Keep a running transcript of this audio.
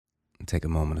take a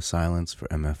moment of silence for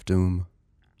MF Doom.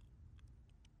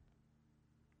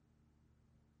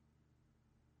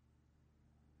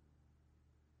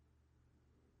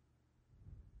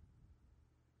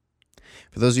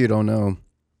 For those of you who don't know,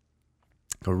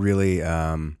 a really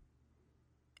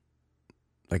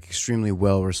extremely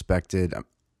well respected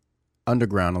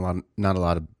underground. Not a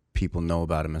lot of people know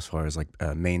about him as far as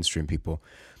mainstream people,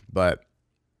 but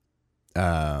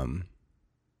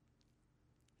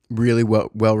really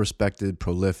well respected,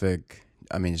 prolific.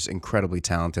 I mean, just incredibly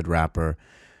talented rapper.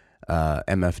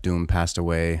 MF Doom passed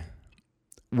away.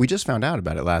 We just found out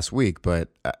about it last week, but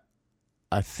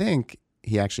I think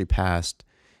he actually passed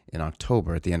in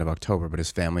October, at the end of October, but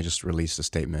his family just released a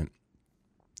statement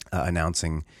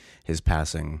announcing his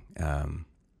passing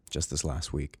just this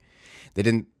last week. They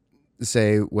didn't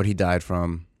say what he died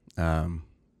from,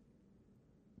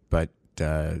 but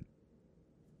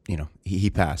he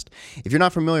passed. If you're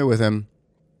not familiar with him,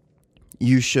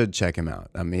 you should check him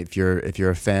out. I mean, if you're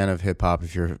a fan of hip hop,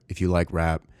 if you like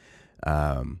rap,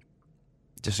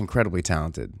 just incredibly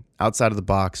talented. Outside of the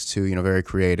box too, very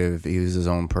creative. He was his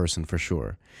own person for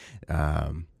sure.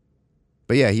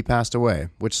 But yeah, he passed away,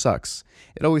 which sucks.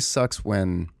 It always sucks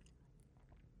when.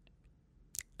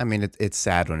 I mean, it's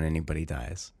sad when anybody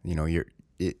dies.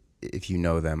 If you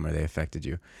know them or they affected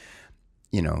you.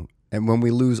 And when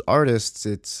we lose artists,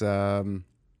 it's I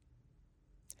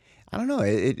don't know.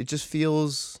 It just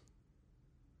feels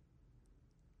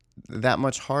that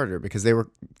much harder because they were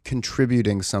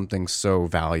contributing something so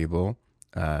valuable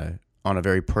on a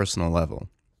very personal level.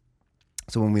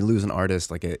 So when we lose an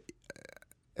artist, at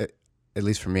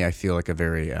least for me, I feel like a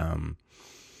very I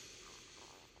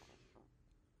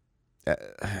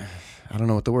don't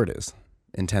know what the word is.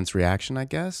 Intense reaction, I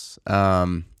guess.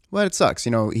 Well, it sucks.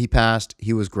 He passed.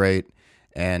 He was great.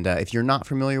 And if you're not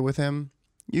familiar with him,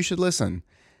 you should listen.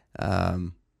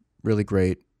 Really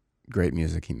great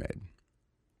music he made.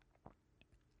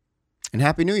 And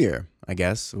Happy New Year, I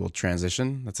guess. We'll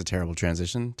transition. That's a terrible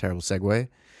transition. Terrible segue.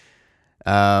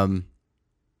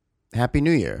 Happy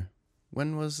New Year.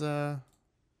 When was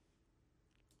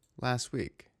last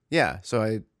week? Yeah,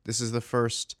 so this is the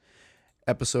first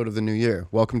episode of the new year.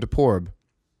 Welcome to Porb.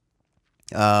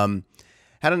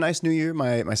 Had a nice New Year.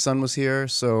 My son was here,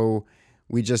 so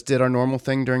we just did our normal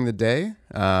thing during the day.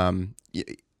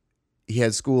 He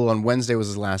had school on Wednesday was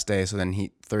his last day, so then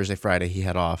Thursday, Friday he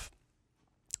had off.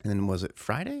 And then was it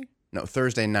Friday? No,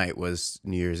 Thursday night was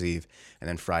New Year's Eve, and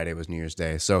then Friday was New Year's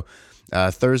Day. So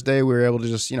Thursday we were able to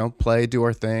just play, do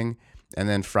our thing, and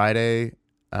then Friday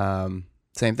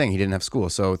same thing. He didn't have school,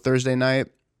 so Thursday night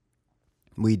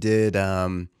we did.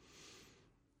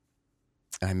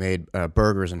 I made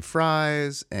burgers and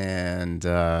fries, and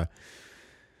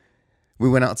we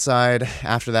went outside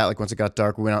after that. Once it got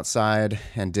dark, we went outside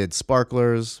and did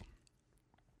sparklers,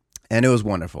 and it was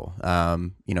wonderful.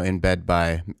 In bed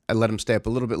I let him stay up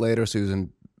a little bit later, so he was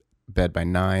in bed by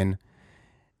 9,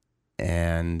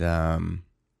 and I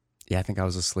think I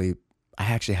was asleep. I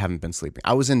actually haven't been sleeping.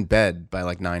 I was in bed by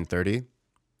 9:30,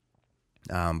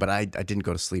 but I didn't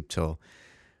go to sleep till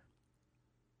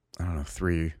I don't know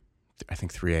 3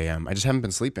 a.m. I just haven't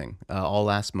been sleeping all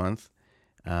last month.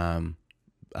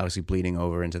 Obviously bleeding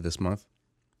over into this month.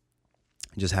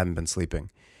 Just haven't been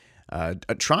sleeping.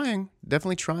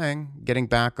 Definitely trying, getting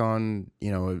back on,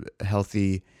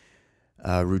 healthy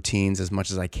routines as much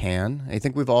as I can. I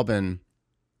think we've all been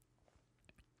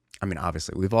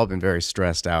very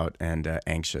stressed out and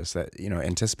anxious. That,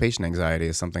 anticipation anxiety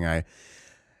is something I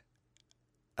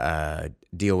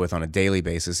deal with on a daily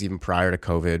basis, even prior to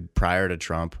COVID, prior to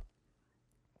Trump.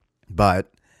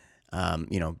 But,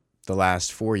 the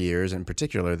last 4 years, in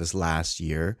particular this last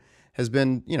year, has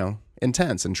been,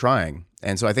 intense and trying.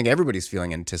 And so I think everybody's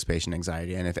feeling anticipation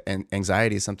anxiety. And if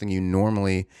anxiety is something you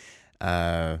normally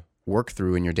work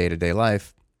through in your day-to-day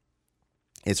life,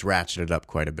 it's ratcheted up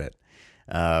quite a bit.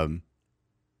 But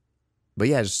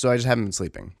yeah, so I just haven't been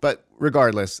sleeping. But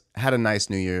regardless, had a nice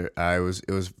New Year.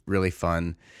 It was really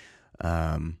fun.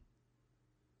 And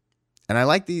I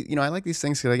like these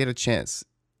things because I get a chance.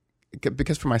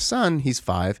 Because for my son, he's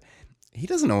 5. He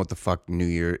doesn't know what the fuck New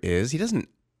Year is. He doesn't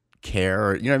care,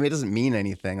 or it doesn't mean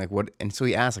anything. And so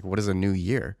he asks, what is a new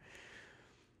year?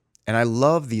 And I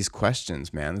love these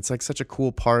questions, man. It's such a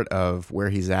cool part of where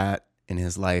he's at in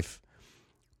his life,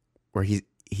 where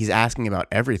he's asking about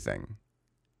everything,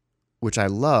 which I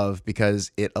love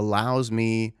because it allows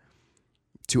me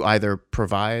to either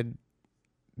provide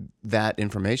that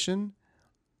information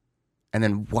and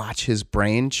then watch his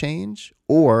brain change,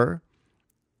 or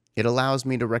it allows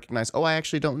me to recognize, I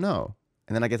actually don't know.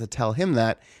 And then I get to tell him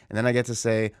that, and then I get to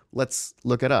say, let's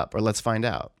look it up or let's find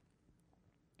out.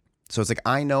 So it's like,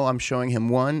 I know I'm showing him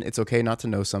one, it's okay not to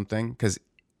know something, because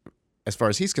as far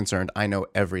as he's concerned, I know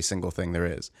every single thing there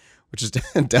is, which is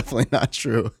definitely not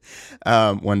true.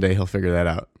 One day he'll figure that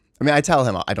out. I mean, I tell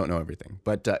him I don't know everything,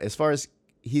 but as far as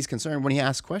he's concerned, when he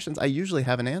asks questions, I usually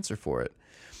have an answer for it.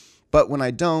 But when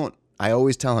I don't, I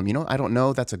always tell him, I don't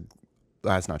know. That's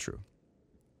not true.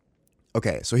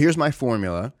 Okay, so here's my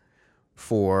formula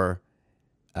for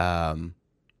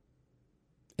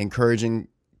encouraging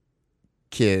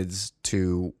kids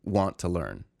to want to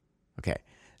learn. Okay,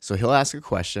 so he'll ask a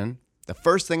question. The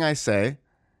first thing I say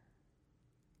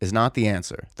is not the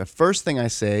answer. The first thing I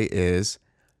say is,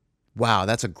 wow,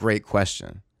 that's a great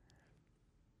question.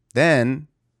 Then,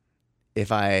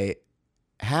 if I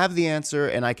have the answer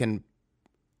and I can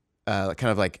kind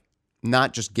of like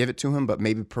not just give it to him, but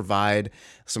maybe provide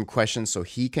some questions so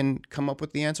he can come up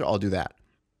with the answer, I'll do that.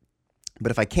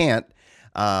 But if I can't,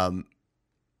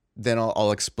 then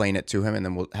I'll explain it to him, and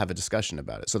then we'll have a discussion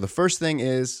about it. So the first thing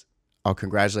is, I'll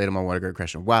congratulate him on what a great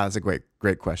question. Wow, that's a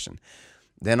great question.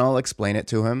 Then I'll explain it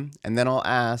to him, and then I'll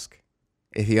ask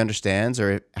if he understands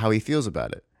or how he feels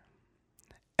about it.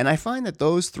 And I find that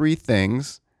those three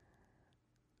things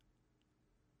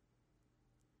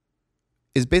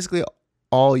is basically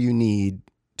all you need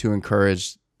to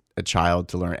encourage a child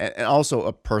to learn. And also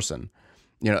a person.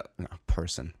 Not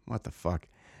person. What the fuck?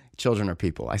 Children are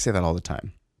people. I say that all the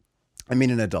time. I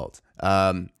mean an adult.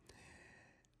 When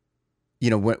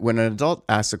an adult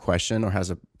asks a question or has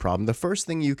a problem, the first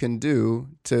thing you can do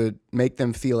to make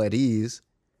them feel at ease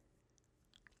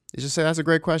is just say, that's a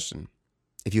great question.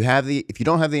 If you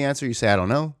don't have the answer, you say, I don't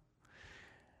know.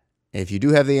 If you do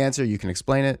have the answer, you can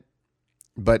explain it.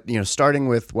 But, starting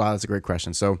with, wow, that's a great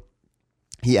question. So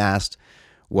he asked,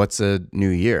 what's a new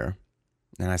year?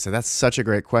 And I said, that's such a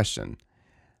great question.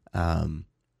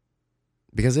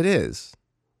 Because it is.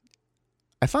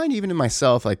 I find even in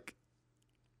myself, like,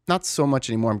 not so much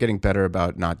anymore. I'm getting better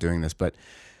about not doing this. But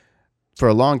for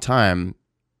a long time,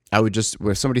 I would just,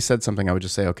 if somebody said something, I would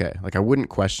just say, okay. Like, I wouldn't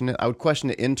question it. I would question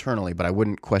it internally, but I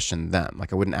wouldn't question them.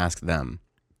 Like, I wouldn't ask them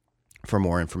for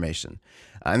more information.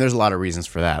 And there's a lot of reasons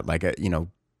for that. Like, I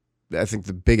think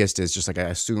the biggest is just like, I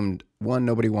assumed, one,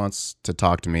 nobody wants to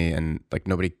talk to me, and like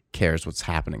nobody cares what's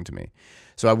happening to me.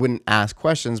 So I wouldn't ask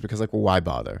questions because, like, well, why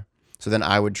bother? So then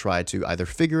I would try to either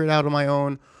figure it out on my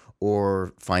own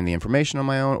or find the information on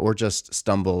my own or just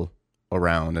stumble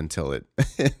around until it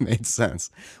made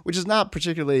sense, which is not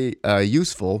particularly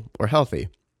useful or healthy.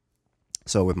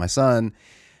 So with my son,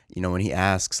 when he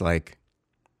asks, like,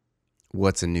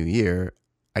 what's a new year,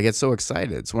 I get so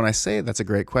excited. So when I say that's a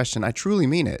great question, I truly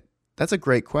mean it. That's a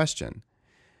great question.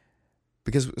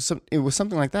 Because with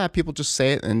something like that, people just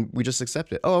say it and we just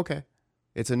accept it. Oh, okay.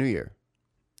 It's a new year.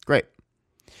 Great.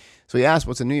 So he asked,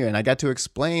 what's a new year? And I got to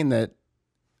explain that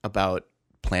about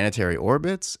planetary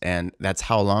orbits, and that's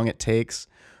how long it takes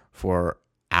for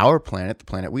our planet, the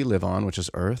planet we live on, which is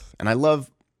Earth. And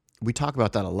we talk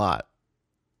about that a lot.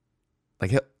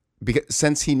 Like,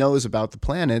 since he knows about the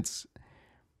planets,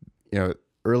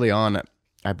 early on,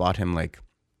 I bought him like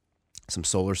some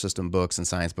solar system books and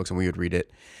science books, and we would read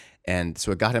it. And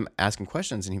so it got him asking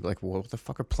questions, and he'd be like, well, what the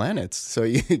fuck are planets? So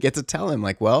you get to tell him,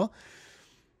 like, well,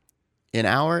 in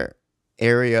our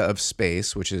area of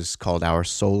space, which is called our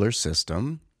solar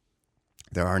system,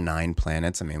 there are 9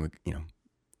 planets. I mean,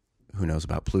 who knows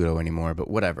about Pluto anymore, but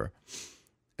whatever.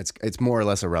 It's more or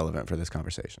less irrelevant for this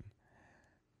conversation.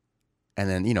 And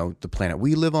then, the planet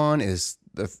we live on is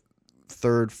the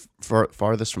third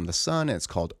farthest from the sun. And it's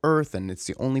called Earth, and it's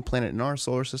the only planet in our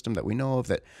solar system that we know of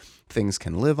that things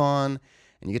can live on.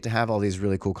 And you get to have all these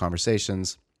really cool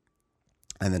conversations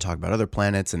and then talk about other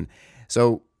planets. And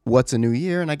so what's a new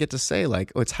year? And I get to say,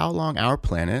 like, oh, it's how long our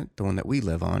planet, the one that we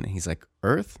live on. And he's like,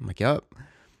 Earth? I'm like, yep.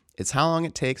 It's how long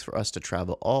it takes for us to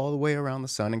travel all the way around the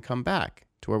sun and come back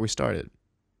to where we started.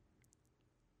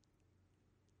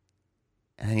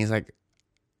 And he's like,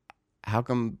 how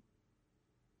come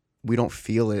we don't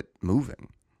feel it moving?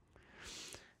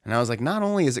 And I was like, not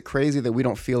only is it crazy that we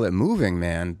don't feel it moving,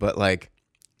 man, but like,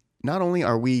 not only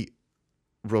are we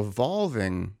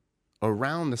revolving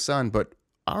around the sun, but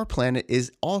our planet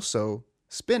is also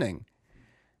spinning.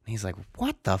 And he's like,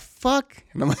 what the fuck?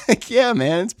 And I'm like, yeah,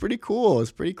 man, it's pretty cool.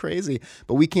 It's pretty crazy.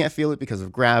 But we can't feel it because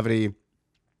of gravity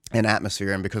and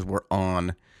atmosphere, and because we're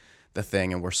on the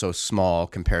thing and we're so small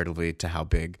comparatively to how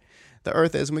big the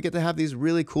Earth is. And we get to have these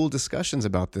really cool discussions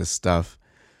about this stuff.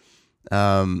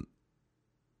 So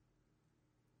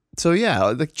yeah,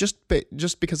 like just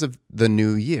because of the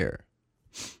new year.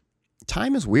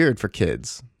 Time is weird for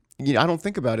kids. I don't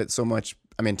think about it so much.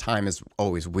 I mean, time is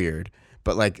always weird,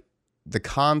 but like the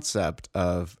concept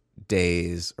of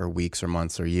days or weeks or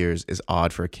months or years is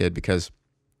odd for a kid, because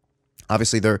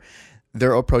obviously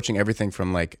they're approaching everything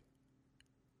from like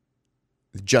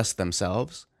just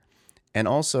themselves, and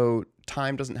also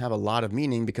time doesn't have a lot of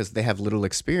meaning because they have little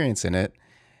experience in it,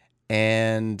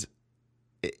 and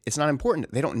it's not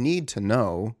important. They don't need to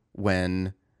know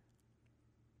when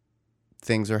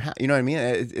things are you know what I mean?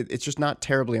 It's just not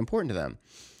terribly important to them.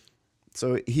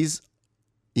 So he's,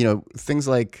 things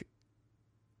like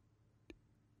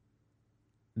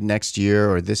next year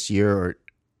or this year, or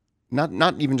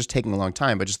not even just taking a long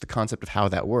time, but just the concept of how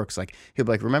that works. Like he'll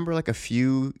be like, remember like a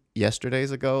few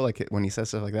yesterdays ago, like when he says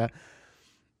stuff like that,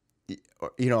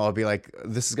 I'll be like,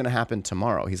 this is going to happen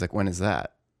tomorrow. He's like, when is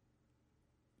that?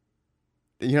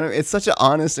 It's such an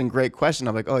honest and great question.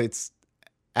 I'm like, oh, it's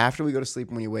after we go to sleep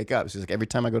and when you wake up. So he's like, every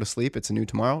time I go to sleep, it's a new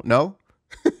tomorrow? No.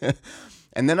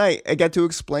 And then I get to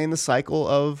explain the cycle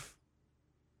of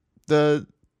the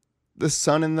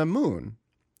sun and the moon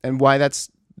and why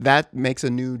that makes a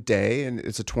new day, and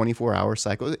it's a 24-hour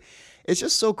cycle. It's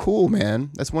just so cool,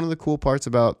 man. That's one of the cool parts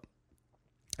about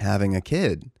having a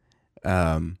kid,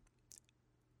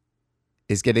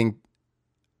 is getting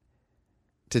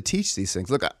to teach these things.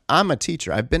 Look, I'm a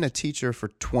teacher. I've been a teacher for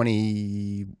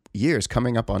 20 years,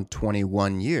 coming up on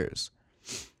 21 years.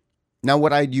 Now,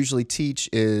 what I usually teach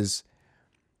is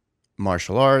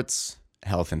martial arts,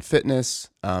 health and fitness.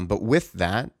 But with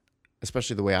that,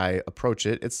 especially the way I approach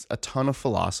it, it's a ton of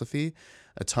philosophy,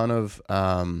 a ton of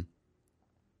kind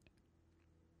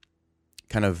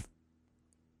of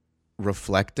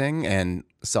reflecting and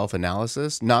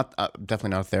self-analysis. Not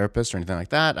definitely not a therapist or anything like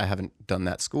that. I haven't done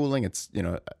that schooling. It's,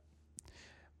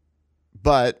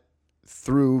 but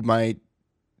through my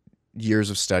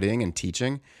years of studying and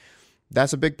teaching,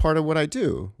 that's a big part of what I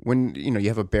do. When, you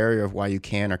have a barrier of why you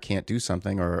can or can't do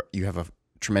something, or you have a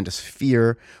tremendous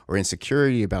fear or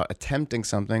insecurity about attempting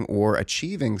something or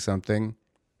achieving something,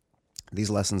 these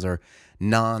lessons are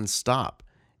nonstop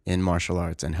in martial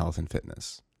arts and health and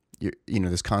fitness.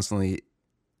 There's constantly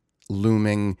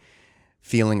looming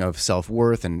feeling of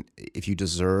self-worth and if you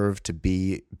deserve to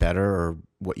be better or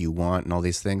what you want and all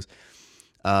these things.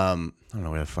 I don't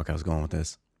know where the fuck I was going with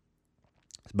this.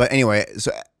 But anyway,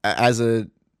 so as a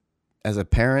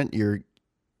parent, you're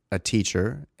a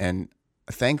teacher, and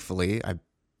thankfully,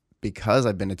 because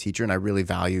I've been a teacher and I really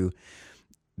value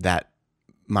that,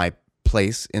 my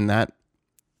place in that,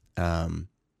 I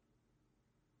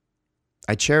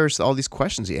cherish all these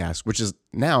questions he asks, which is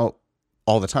now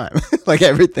all the time. Like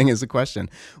everything is a question,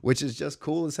 which is just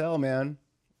cool as hell, man.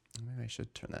 Maybe I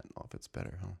should turn that off. It's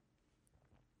better, huh?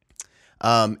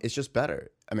 It's just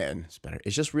better. I mean, it's better.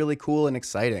 It's just really cool and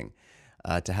exciting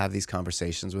to have these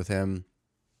conversations with him.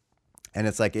 And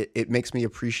it's like, it makes me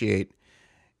appreciate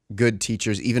good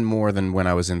teachers even more than when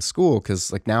I was in school.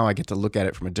 Cause like now I get to look at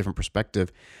it from a different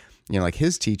perspective. Like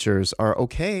his teachers are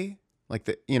okay. Like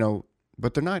but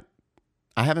they're not,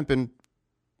 I haven't been,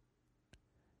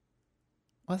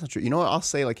 well, that's not true. You know what? I'll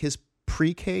say like his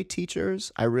pre-K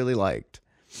teachers, I really liked.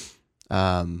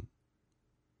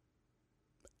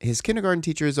 His kindergarten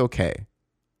teacher is okay.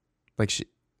 Like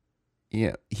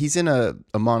he's in a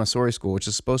Montessori school, which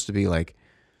is supposed to be like,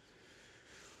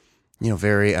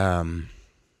 very kind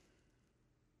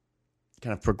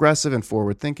of progressive and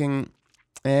forward thinking.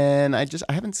 And I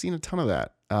haven't seen a ton of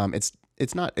that.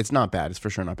 It's not bad. It's for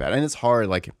sure not bad. And it's hard.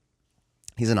 Like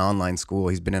he's in online school.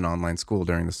 He's been in online school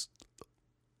during this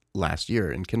last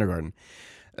year in kindergarten.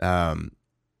 And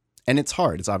it's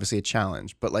hard. It's obviously a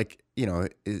challenge, but like,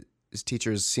 his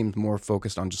teachers seemed more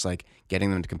focused on just like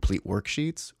getting them to complete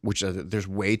worksheets, which there's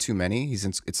way too many. It's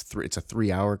a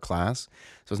 3-hour class,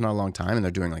 so it's not a long time, and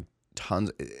they're doing like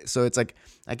tons. So it's like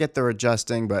I get they're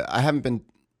adjusting, but I haven't been.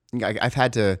 I've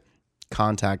had to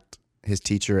contact his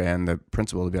teacher and the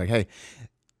principal to be like, hey,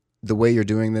 the way you're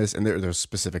doing this, and there's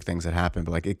specific things that happen,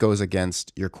 but like it goes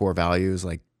against your core values,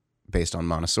 like based on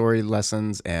Montessori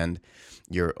lessons and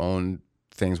your own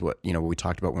things. What we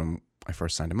talked about when I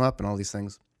first signed him up, and all these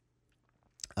things.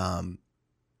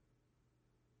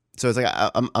 So it's like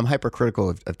I'm hypercritical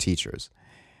of teachers,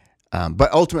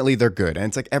 but ultimately they're good, and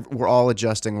it's like we're all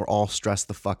adjusting, we're all stressed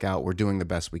the fuck out, we're doing the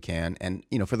best we can, and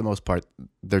for the most part,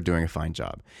 they're doing a fine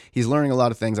job. He's learning a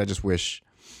lot of things. I just wish,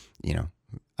 you're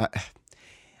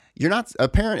not a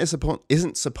parent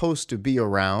isn't supposed to be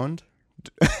around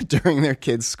during their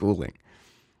kids' schooling.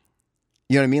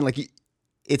 You know what I mean? Like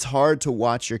it's hard to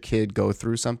watch your kid go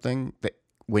through something that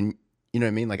when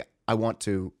like I want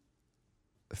to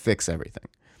fix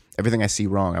everything I see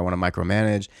wrong. I want to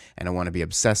micromanage, and I want to be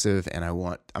obsessive, and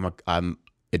I'm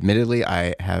admittedly,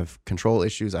 I have control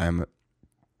issues. I'm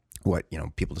what,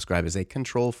 people describe as a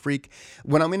control freak.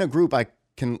 When I'm in a group, I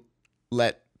can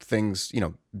let things,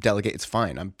 delegate. It's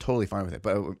fine. I'm totally fine with it.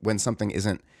 But when something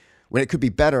isn't, when it could be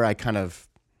better, I kind of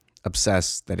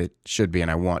obsess that it should be, and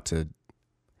I want to.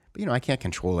 But I can't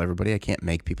control everybody. I can't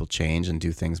make people change and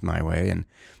do things my way, and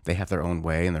they have their own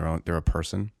way, and they're a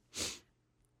person.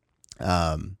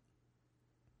 Yeah.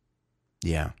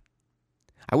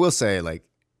 I will say, like,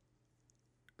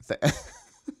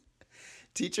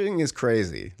 teaching is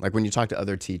crazy. Like when you talk to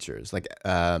other teachers, like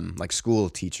school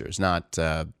teachers, not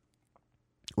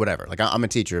whatever. Like I'm a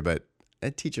teacher, but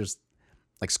teachers,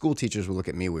 like school teachers, will look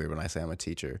at me weird when I say I'm a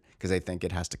teacher because they think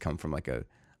it has to come from like a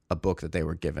book that they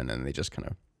were given, and they just kind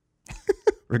of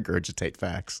regurgitate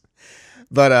facts.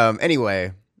 But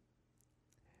anyway,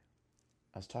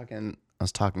 I was talking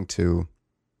to.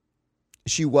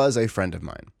 She was a friend of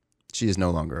mine. She is no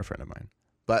longer a friend of mine,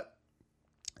 but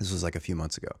this was like a few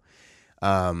months ago.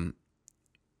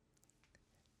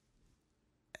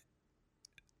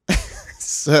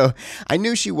 So I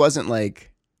knew she wasn't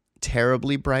like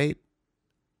terribly bright.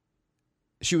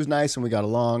 She was nice and we got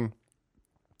along,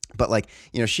 but like,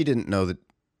 she didn't know that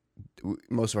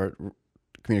most of our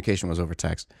communication was over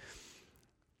text.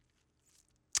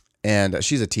 And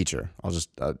she's a teacher.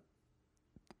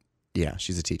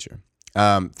 She's a teacher.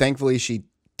 Thankfully she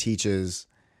teaches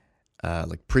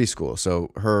like preschool.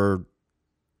 So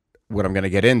what I'm going to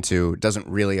get into doesn't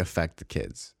really affect the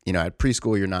kids. At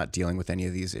preschool, you're not dealing with any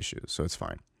of these issues, so it's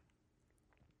fine.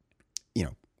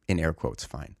 In air quotes,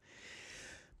 fine.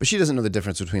 But she doesn't know the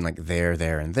difference between like there,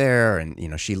 and there.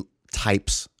 And, she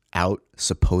types out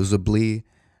supposedly.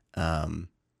 There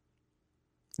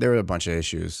are a bunch of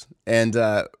issues. And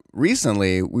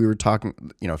recently we were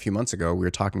talking, a few months ago, we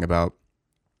were talking about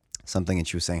something, and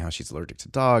she was saying how she's allergic to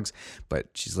dogs, but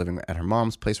she's living at her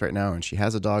mom's place right now, and she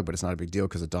has a dog, but it's not a big deal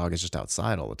because the dog is just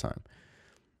outside all the time.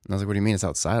 And I was like, what do you mean it's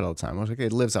outside all the time? I was like,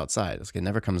 it lives outside. I was like, it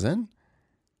never comes in?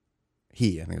 I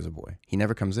think it was a boy. He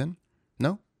never comes in?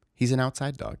 No, he's an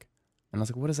outside dog. And I was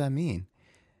like, what does that mean?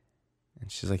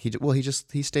 And she's like,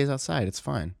 he stays outside. It's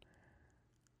fine.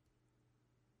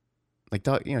 Like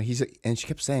dog, and she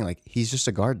kept saying like, he's just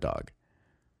a guard dog.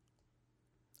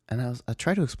 And I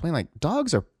tried to explain, like,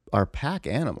 dogs are pack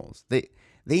animals.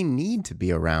 They need to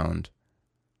be around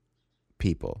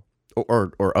people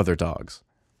or other dogs.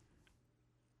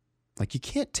 Like, you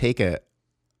can't take a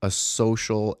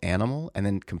social animal and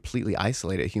then completely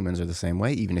isolate it. Humans are the same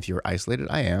way. Even if you're isolated,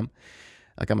 I am.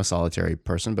 Like, I'm a solitary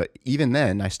person, but even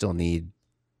then, I still need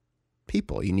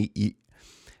people.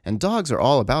 And dogs are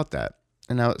all about that.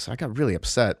 And I got really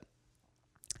upset.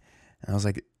 And I was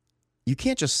like, you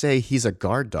can't just say he's a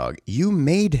guard dog. You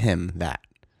made him that.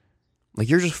 Like,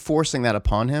 you're just forcing that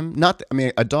upon him.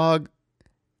 A dog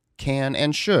can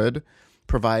and should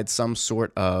provide some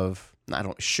sort of,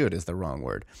 should is the wrong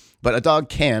word, but a dog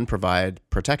can provide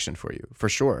protection for you, for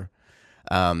sure.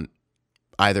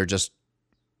 Either just,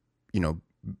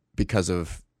 because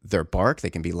of their bark, they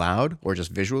can be loud, or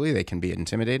just visually, they can be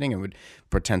intimidating and would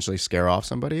potentially scare off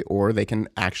somebody, or they can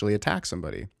actually attack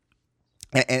somebody.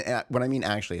 And when I mean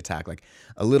actually attack, like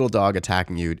a little dog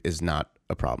attacking you is not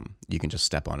a problem. You can just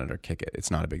step on it or kick it.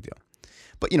 It's not a big deal.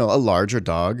 But, a larger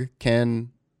dog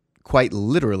can quite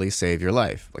literally save your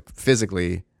life, like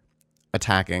physically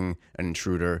attacking an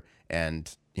intruder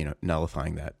and,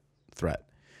 nullifying that threat,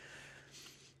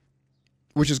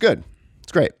 which is good.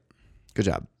 It's great. Good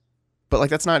job. But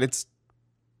like,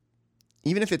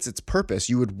 even if it's its purpose,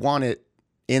 you would want it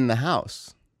in the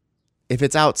house. If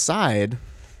it's outside,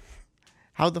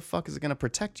 how the fuck is it going to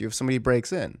protect you if somebody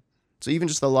breaks in? So even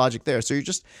just the logic there. So you're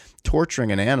just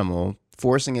torturing an animal,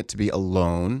 forcing it to be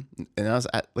alone. And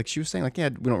she was saying, like, yeah,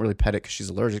 we don't really pet it because she's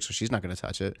allergic, so she's not going to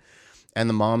touch it. And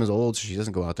the mom is old, so she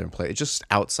doesn't go out there and play. It's just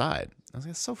outside. I was like,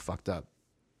 that's so fucked up.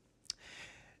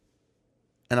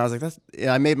 And I was like,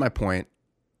 I made my point.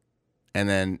 And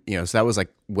then, so that was like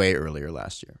way earlier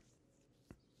last year.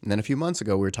 And then a few months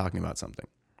ago, we were talking about something.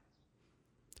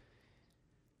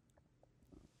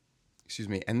 Excuse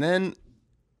me. And then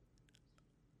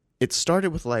it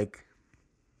started with like,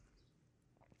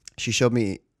 she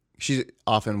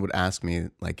often would ask me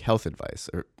like health advice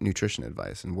or nutrition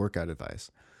advice and workout advice.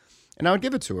 And I would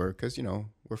give it to her because,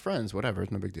 we're friends, whatever.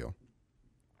 It's no big deal.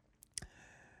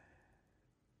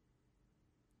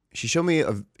 She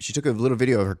took a little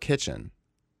video of her kitchen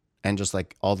and just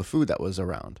like all the food that was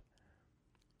around.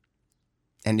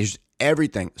 And there's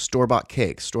everything, store-bought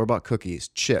cakes, store-bought cookies,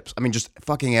 chips. I mean, just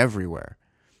fucking everywhere.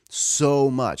 So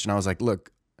much. And I was like,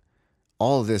 look,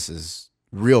 all of this is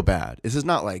real bad. This is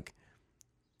not like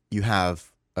you have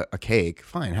a cake.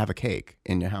 Fine, have a cake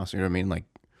in your house. You know what I mean? Like,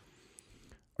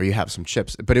 or you have some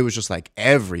chips. But it was just like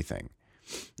everything.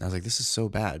 And I was like, this is so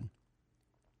bad.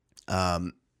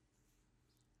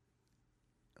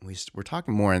 we're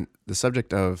talking more on the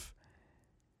subject of,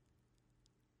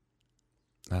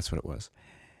 that's what it was.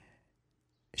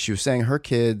 She was saying her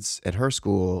kids at her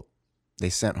school, they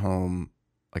sent home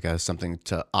like something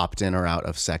to opt in or out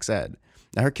of sex ed.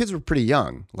 Now her kids were pretty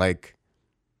young, like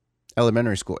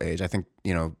elementary school age. I think,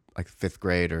 like 5th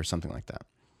grade or something like that.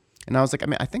 And I was like,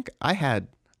 I think I had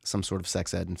some sort of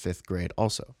sex ed in 5th grade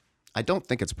also. I don't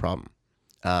think it's a problem.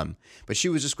 But she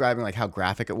was describing like how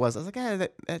graphic it was. I was like,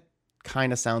 that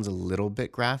kind of sounds a little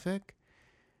bit graphic.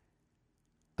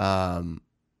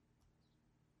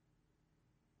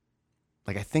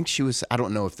 Like I think she was, I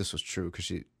don't know if this was true because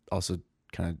she also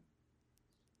kind of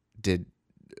did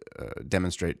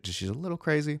demonstrate she's a little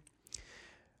crazy.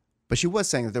 But she was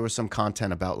saying that there was some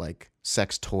content about like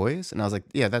sex toys. And I was like,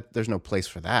 yeah, there's no place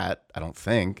for that, I don't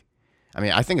think.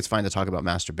 I think it's fine to talk about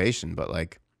masturbation, but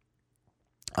like,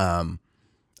 I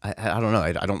don't know.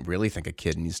 I don't really think a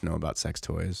kid needs to know about sex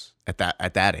toys at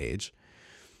that age.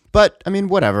 But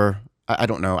whatever. I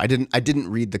don't know. I didn't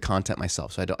read the content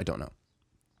myself, so I don't know.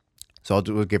 So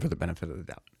we'll give her the benefit of the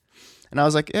doubt. And I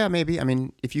was like, yeah, maybe.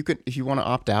 If you want to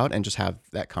opt out and just have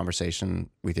that conversation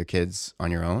with your kids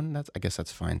on your own, I guess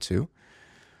that's fine too.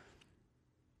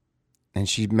 And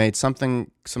she made some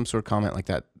sort of comment like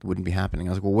that wouldn't be happening.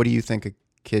 I was like, well, what do you think a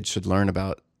kid should learn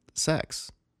about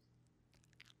sex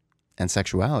and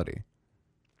sexuality?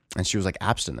 And she was like,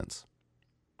 abstinence.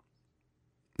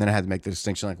 Then I had to make the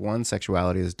distinction, like, one,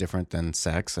 sexuality is different than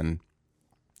sex, and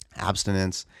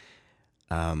abstinence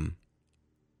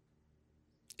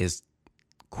is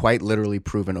quite literally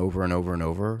proven over and over and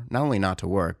over, not only not to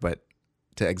work, but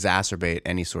to exacerbate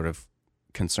any sort of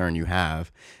concern you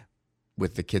have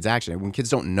with the kids' action. When kids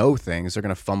don't know things, they're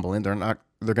going to fumble in. They're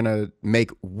going to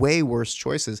make way worse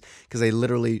choices because they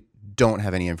literally don't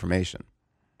have any information.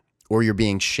 Or you're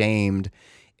being shamed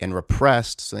and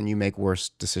repressed, so then you make worse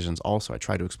decisions also. I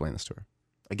tried to explain this to her.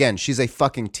 Again, she's a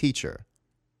fucking teacher.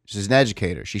 She's an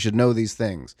educator. She should know these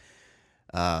things.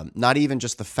 Not even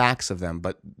just the facts of them,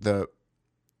 but the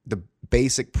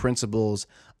basic principles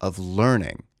of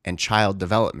learning and child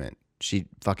development. She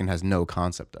fucking has no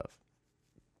concept of.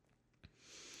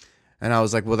 And I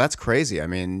was like, well, that's crazy.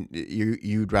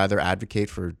 You'd rather advocate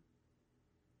for,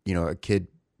 a kid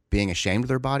being ashamed of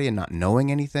their body and not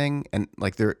knowing anything, and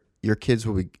like your kids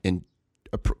will be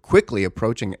quickly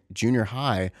approaching junior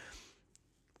high,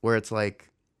 where it's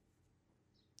like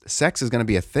sex is going to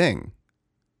be a thing,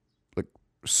 like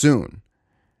soon,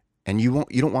 and you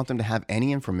don't want them to have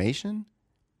any information,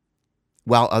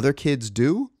 while other kids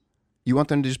do. You want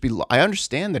them to just be. I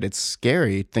understand that it's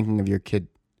scary thinking of your kid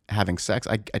having sex.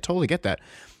 I totally get that,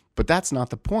 but that's not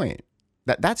the point.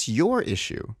 That's your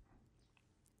issue.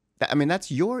 That's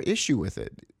your issue with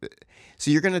it. So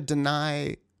you're going to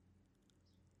deny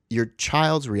your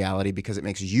child's reality because it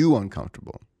makes you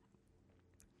uncomfortable.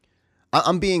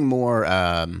 I'm being more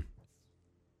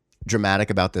dramatic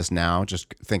about this now,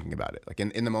 just thinking about it. Like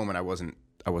in the moment, I wasn't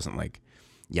like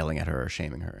yelling at her or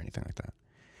shaming her or anything like that.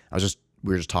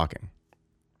 We were just talking.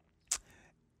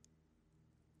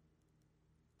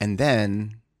 And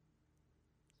then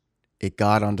it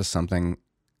got onto something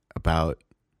about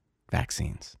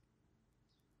vaccines.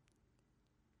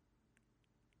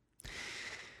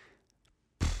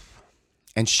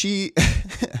 And she,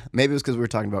 maybe it was because we were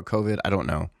talking about COVID. I don't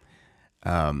know.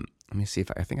 Let me see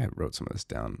I think I wrote some of this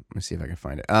down. Let me see if I can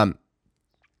find it.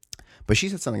 But she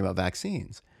said something about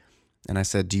vaccines. And I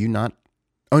said, do you not?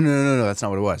 Oh, no. That's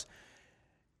not what it was.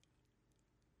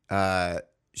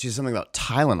 She said something about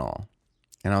Tylenol.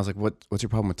 And I was like, what's your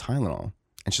problem with Tylenol?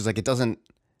 And she's like, it doesn't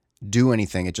do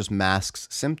anything. It just masks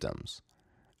symptoms.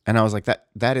 And I was like,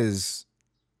 that is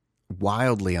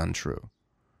wildly untrue.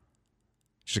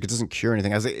 She's like, it doesn't cure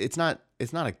anything. I was like, it's not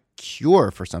a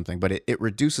cure for something, but it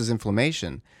reduces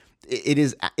inflammation. It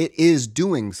is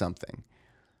doing something.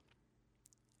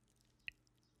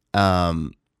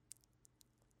 And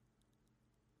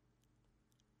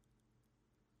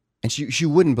she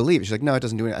wouldn't believe it. She's like, no, it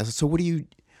doesn't do anything. I said, so what do you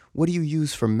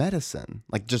use for medicine?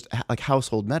 Like just like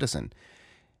household medicine.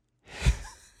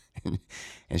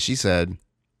 And she said,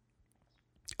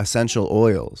 essential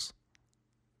oils.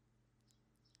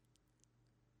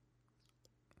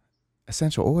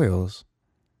 Essential oils?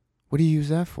 What do you use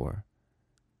that for?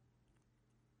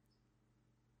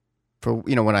 For,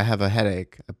 when I have a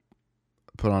headache, I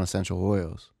put on essential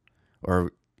oils.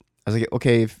 Or I was like,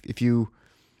 okay, if you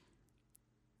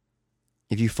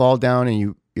fall down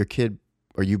and your kid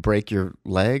or you break your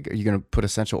leg, are you going to put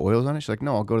essential oils on it? She's like,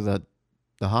 no, I'll go to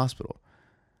the hospital.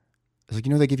 I was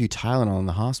like, they give you Tylenol in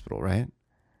the hospital, right?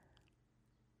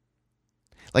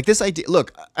 Like this idea,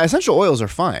 look, essential oils are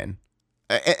fine.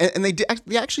 And they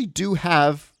actually do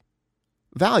have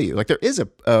value. Like there is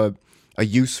a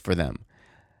use for them.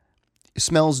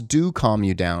 Smells do calm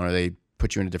you down, or they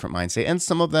put you in a different mind state. And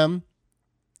some of them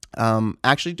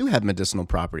actually do have medicinal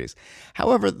properties.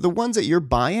 However, the ones that you're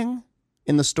buying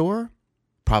in the store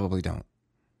probably don't.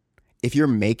 If you're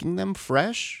making them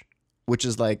fresh, which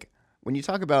is like when you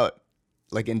talk about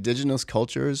like indigenous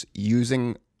cultures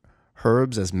using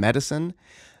herbs as medicine,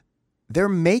 they're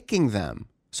making them.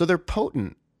 So they're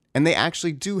potent and they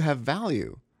actually do have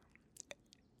value.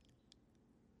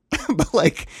 But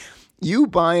like you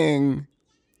buying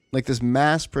like this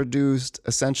mass produced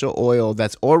essential oil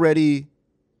that's already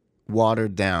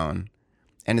watered down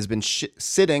and has been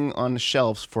sitting on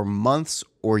shelves for months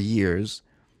or years,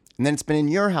 and then it's been in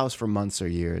your house for months or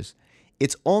years,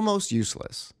 it's almost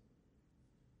useless.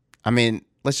 I mean,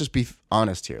 let's just be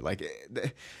honest here. Like,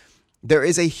 there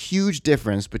is a huge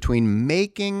difference between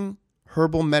making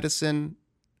herbal medicine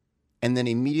and then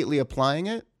immediately applying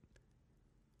it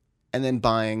and then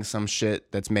buying some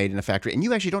shit that's made in a factory and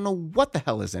you actually don't know what the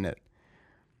hell is in it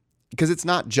because it's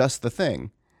not just the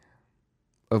thing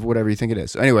of whatever you think it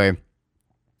is. So anyway,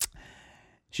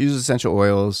 she uses essential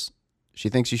oils. She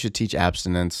thinks you should teach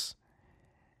abstinence.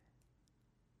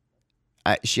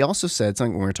 She also said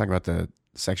something when we were talking about the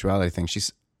sexuality thing.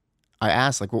 I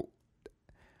asked, like, well,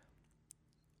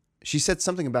 she said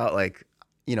something about, like,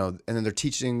 you know, and then they're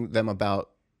teaching them about,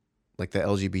 like, the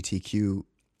LGBTQ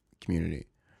community.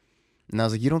 And I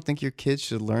was like, you don't think your kids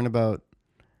should learn about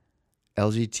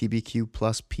LGBTQ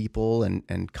plus people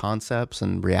and concepts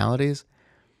and realities?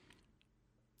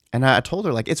 And I told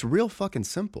her, like, it's real fucking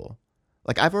simple.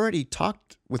 Like, I've already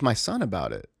talked with my son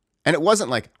about it. And it wasn't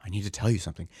like, I need to tell you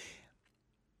something.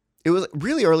 It was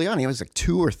really early on. He was like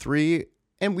 2 or 3.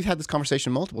 And we've had this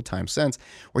conversation multiple times since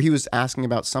where he was asking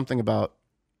about something about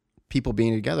people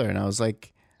being together. And I was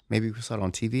like, maybe we saw it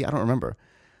on TV. I don't remember.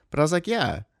 But I was like,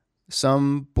 yeah,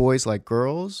 some boys like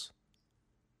girls.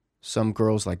 Some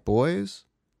girls like boys.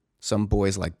 Some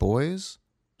boys like boys.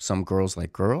 Some girls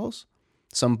like girls.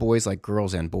 Some boys like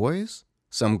girls and boys.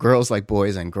 Some girls like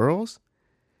boys and girls.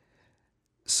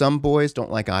 Some boys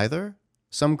don't like either.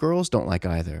 Some girls don't like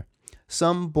either.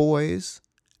 Some boys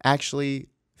actually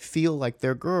feel like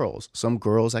they're girls. Some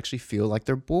girls actually feel like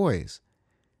they're boys.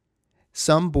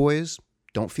 Some boys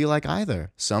don't feel like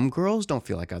either. Some girls don't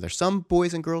feel like either. Some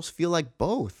boys and girls feel like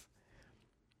both.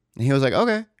 And he was like,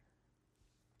 okay.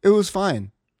 It was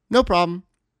fine. No problem.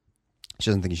 She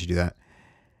doesn't think you should do that.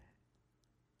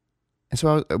 And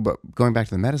so going back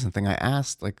to the medicine thing, I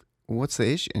asked, like, what's the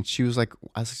issue? And she was like,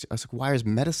 I was like, why is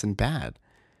medicine bad?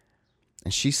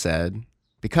 And she said,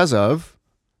 because of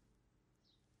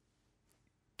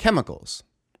chemicals.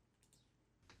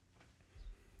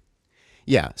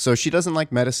 Yeah, so she doesn't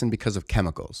like medicine because of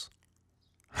chemicals.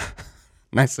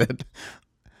 And I said,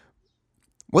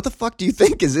 what the fuck do you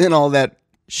think is in all that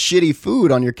shitty food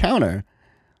on your counter?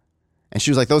 And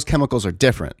she was like, those chemicals are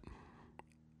different.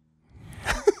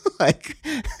 Like,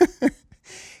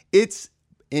 it's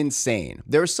insane.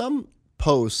 There was some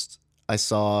post I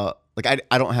saw, like,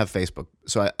 I don't have Facebook,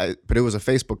 so but it was a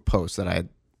Facebook post that I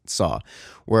saw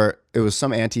where it was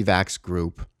some anti-vax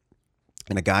group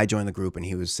and a guy joined the group and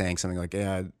he was saying something like,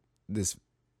 yeah, these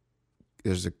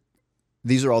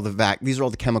are all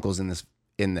the chemicals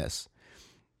in this.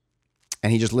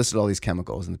 And he just listed all these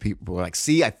chemicals and the people were like,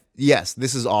 see, yes,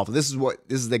 this is awful. This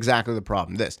is exactly the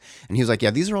problem. This. And he was like, yeah,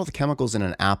 these are all the chemicals in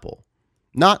an apple.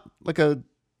 Not like a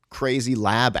crazy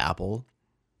lab apple,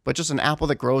 but just an apple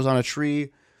that grows on a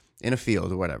tree in a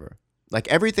field or whatever. Like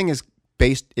everything is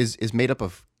made up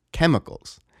of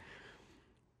chemicals.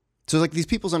 So like these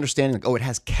people's understanding, like, oh, it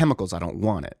has chemicals, I don't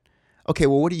want it. Okay,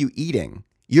 well, what are you eating?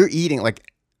 You're eating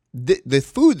like the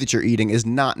food that you're eating is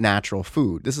not natural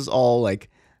food. This is all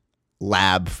like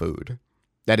lab food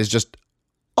that is just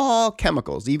all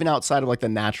chemicals, even outside of like the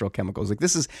natural chemicals. Like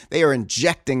they are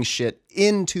injecting shit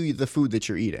into the food that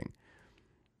you're eating.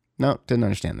 No, didn't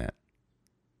understand that.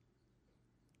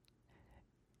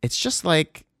 It's just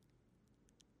like,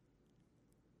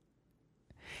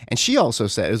 and she also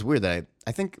said, it was weird that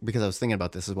I think because I was thinking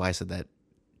about this is why I said that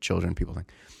children, people think.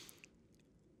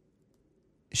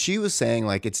 She was saying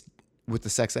like it's with the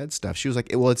sex ed stuff. She was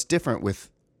like, well, it's different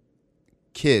with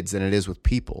kids than it is with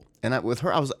people. And with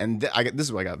her, I was, and this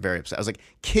is why I got very upset. I was like,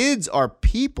 kids are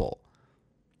people.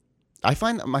 I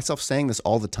find myself saying this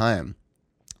all the time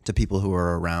to people who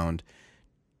are around,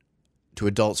 to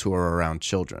adults who are around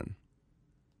children.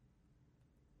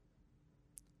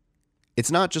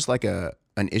 It's not just like an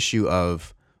issue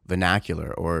of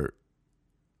vernacular or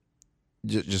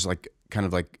just like kind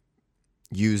of like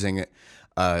using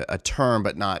a term,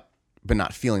 but not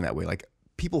feeling that way. Like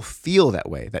people feel that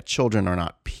way, that children are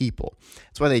not people. people.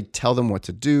 That's why they tell them what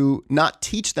to do, not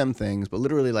teach them things, but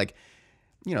literally like,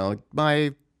 like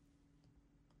my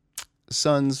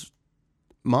son's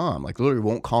mom, like literally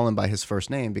won't call him by his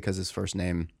first name because his first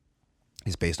name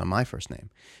is based on my first name.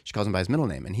 She calls him by his middle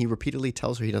name, and he repeatedly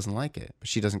tells her he doesn't like it, but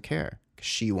she doesn't care because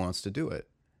she wants to do it.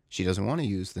 She doesn't want to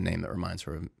use the name that reminds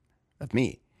her of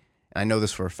me. And I know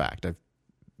this for a fact. I've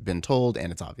been told,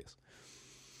 and it's obvious.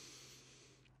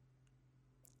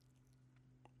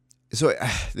 So,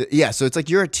 so it's like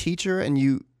you're a teacher, and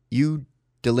you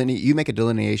make a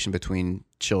delineation between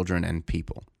children and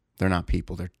people. They're not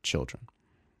people, they're children.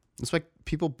 It's like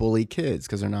people bully kids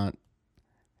because they're not.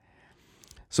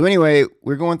 So anyway,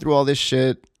 we're going through all this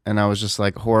shit, and I was just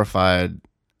like horrified.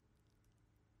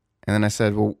 And then I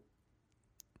said, well,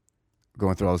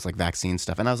 going through all this like vaccine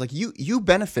stuff, and I was like, you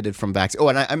benefited from vaccine. Oh,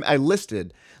 and I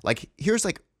listed like, here's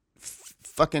like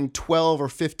fucking 12 or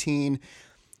 15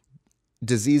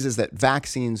 diseases that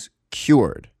vaccines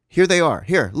cured. Here they are.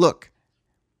 Here, look.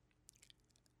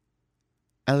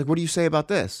 I was like, what do you say about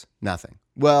this? Nothing.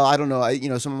 Well, I don't know. I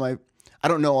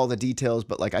don't know all the details,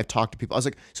 but like I've talked to people. I was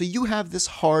like, so you have this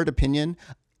hard opinion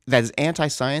that is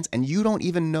anti-science, and you don't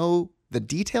even know the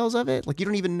details of it? Like you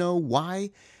don't even know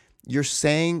why you're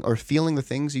saying or feeling the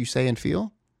things you say and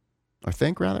feel, or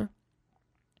think rather?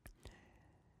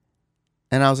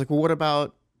 And I was like, well, what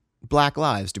about Black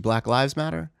lives? Do Black lives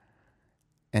matter?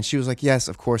 And she was like, yes,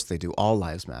 of course they do. All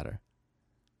lives matter.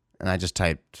 And I just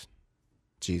typed,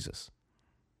 Jesus.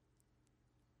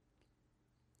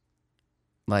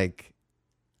 Like,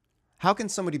 how can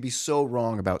somebody be so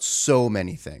wrong about so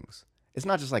many things? It's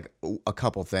not just like a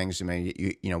couple things. I mean,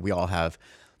 we all have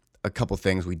a couple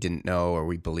things we didn't know or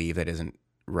we believe that isn't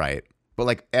right. But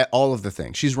like all of the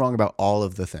things. She's wrong about all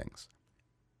of the things.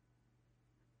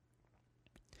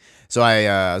 So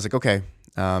I was like, okay,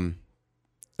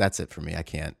 that's it for me. I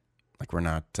can't, like, we're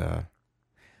not,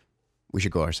 we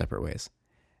should go our separate ways.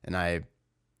 And I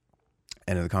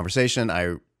ended the conversation.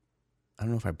 I don't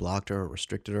know if I blocked her or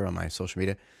restricted her on my social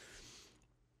media.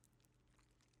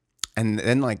 And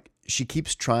then like she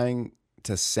keeps trying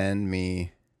to send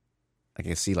me, like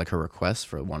I see like her requests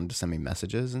for wanting to send me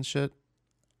messages and shit.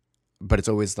 But it's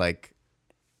always like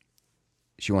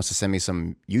she wants to send me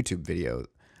some YouTube video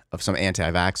of some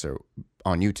anti-vaxxer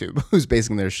on YouTube who's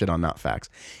basing their shit on not facts.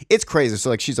 It's crazy. So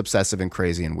like she's obsessive and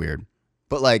crazy and weird.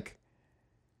 But like,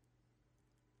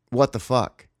 what the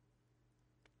fuck?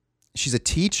 She's a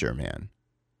teacher, man.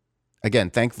 Again,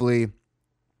 thankfully,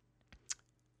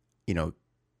 the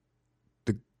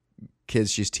kids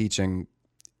she's teaching,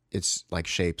 it's like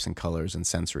shapes and colors and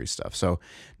sensory stuff. So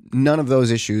none of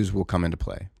those issues will come into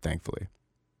play, thankfully.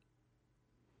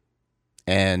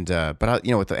 And, but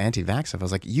with the anti-vax stuff, I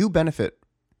was like, you benefit.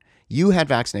 You had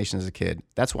vaccination as a kid.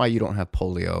 That's why you don't have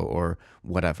polio or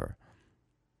whatever.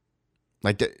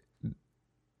 Like,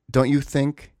 don't you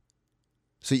think?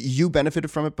 So you benefited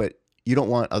from it, but you don't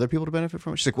want other people to benefit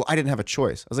from it? She's like, well, I didn't have a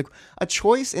choice. I was like, a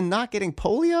choice in not getting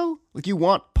polio? Like, you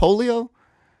want polio?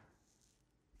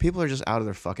 People are just out of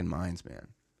their fucking minds, man.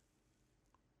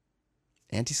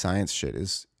 Anti-science shit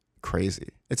is crazy.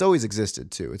 It's always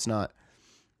existed, too.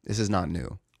 This is not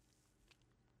new.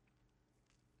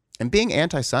 And being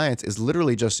anti-science is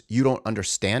literally just you don't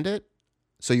understand it,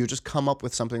 so you just come up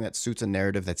with something that suits a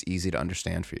narrative that's easy to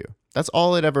understand for you. That's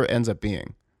all it ever ends up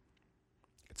being.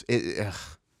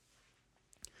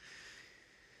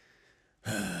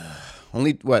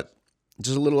 Only,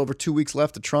 just a little over 2 weeks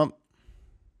left of Trump.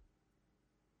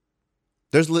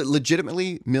 There's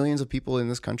legitimately millions of people in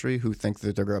this country who think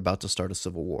that they're about to start a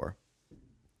civil war.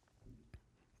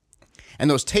 And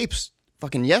those tapes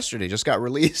fucking yesterday just got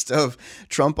released of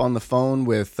Trump on the phone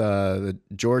with the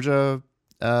Georgia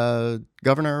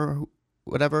governor or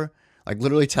whatever, like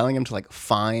literally telling him to like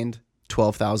find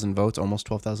 12,000 votes, almost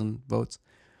 12,000 votes.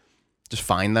 Just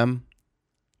find them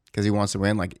because he wants to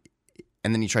win. Like,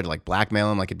 and then he tried to like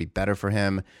blackmail him, like it'd be better for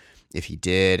him if he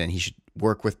did, and he should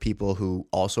work with people who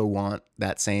also want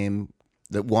that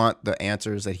want the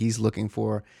answers that he's looking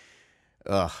for.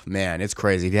 Ugh, man, it's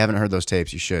crazy. If you haven't heard those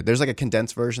tapes, you should. There's like a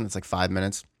condensed version that's like 5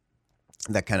 minutes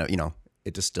that kind of,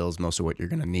 it distills most of what you're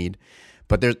going to need.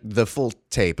 But there's the full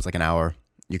tape. It's like an hour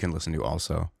you can listen to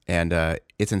also. And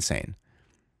it's insane.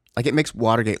 Like, it makes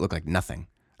Watergate look like nothing.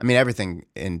 I mean, everything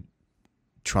in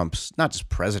Trump's, not just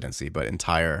presidency, but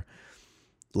entire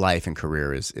life and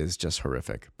career is just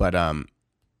horrific. But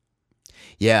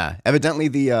yeah, evidently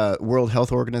the World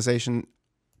Health Organization,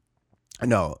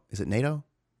 no, is it NATO?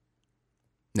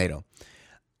 NATO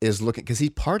is looking, because he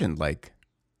pardoned like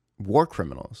war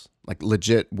criminals, like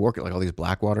legit like all these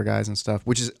Blackwater guys and stuff,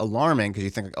 which is alarming because you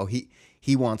think like, oh,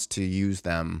 he wants to use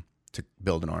them to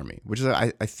build an army, which is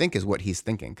I think is what he's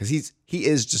thinking, because he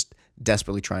is just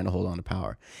desperately trying to hold on to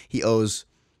power. He owes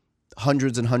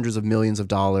hundreds and hundreds of millions of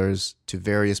dollars to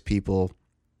various people.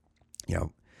 You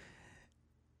know,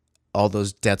 all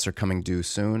those debts are coming due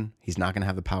soon. He's not going to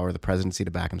have the power of the presidency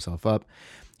to back himself up.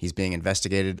 He's being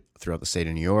investigated throughout the state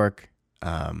of New York.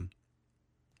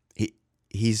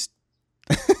 He's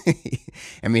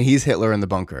I mean, he's Hitler in the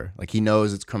bunker. Like, he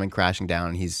knows it's coming crashing down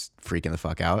and he's freaking the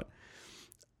fuck out.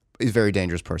 He's a very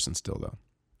dangerous person still, though.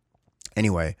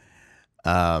 Anyway,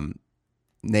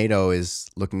 NATO is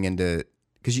looking into,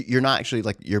 because you're not actually,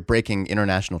 like, you're breaking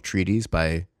international treaties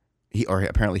by,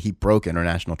 apparently he broke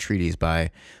international treaties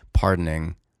by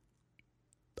pardoning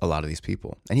a lot of these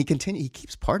people. And he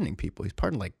keeps pardoning people. He's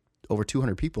pardoned like over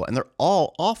 200 people, and they're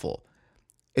all awful.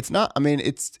 It's not, I mean,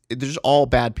 they're just all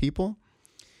bad people.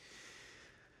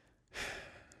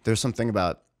 There's something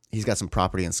about, he's got some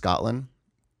property in Scotland,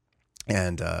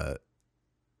 and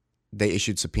they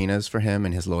issued subpoenas for him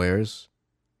and his lawyers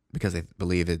because they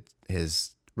believe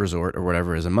his resort or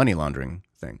whatever is a money laundering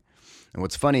thing. And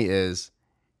what's funny is,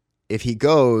 if he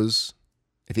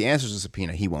answers the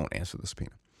subpoena, he won't answer the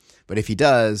subpoena. But if he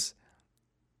does,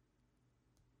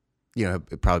 you know,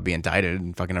 he'll probably be indicted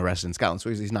and fucking arrested in Scotland. So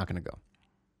he's not going to go.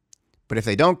 But if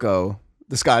they don't go,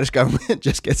 the Scottish government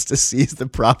just gets to seize the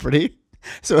property.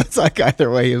 So it's like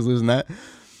either way, he was losing that.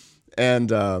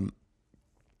 And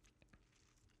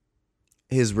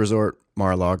his resort,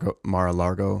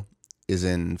 Mar-a-Lago, is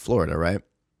in Florida, right?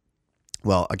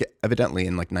 Well, evidently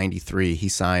in like 93, he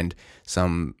signed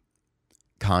some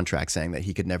contract saying that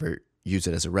he could never use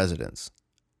it as a residence,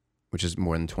 which is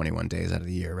more than 21 days out of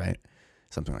the year, right?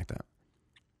 Something like that.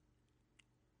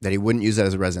 That he wouldn't use that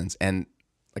as a residence. And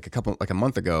like a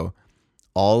month ago,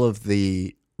 all of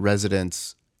the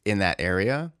residents in that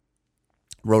area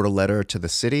wrote a letter to the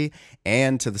city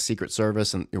and to the Secret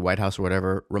Service and your White House or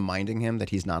whatever, reminding him that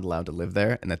he's not allowed to live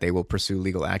there and that they will pursue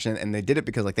legal action. And they did it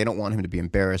because, like, they don't want him to be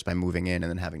embarrassed by moving in and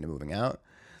then having to moving out.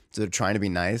 So they're trying to be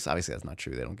nice. Obviously, that's not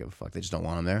true. They don't give a fuck. They just don't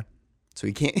want him there. So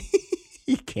he can't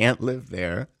he can't live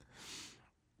there.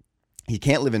 He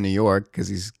can't live in New York because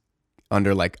he's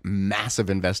under like massive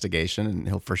investigation, and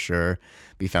he'll for sure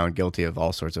be found guilty of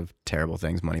all sorts of terrible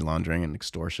things, money laundering and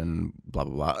extortion, blah,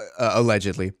 blah, blah,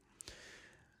 allegedly.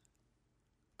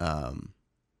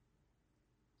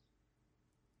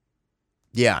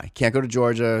 Yeah, he can't go to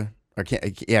Georgia, or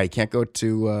he can't go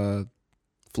to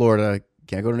Florida,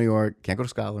 can't go to New York, can't go to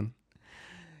Scotland.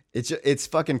 It's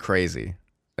fucking crazy.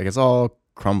 Like, it's all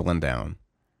crumbling down.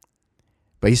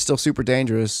 But he's still super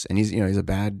dangerous, and he's a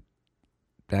bad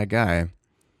guy.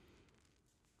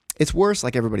 It's worse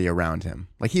like everybody around him.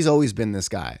 Like, he's always been this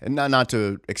guy. And not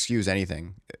to excuse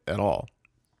anything at all,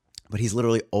 but he's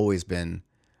literally always been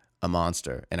a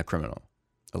monster and a criminal,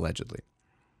 allegedly.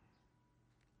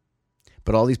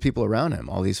 But all these people around him,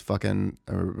 all these fucking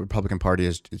Republican Party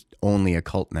is only a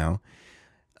cult now.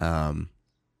 But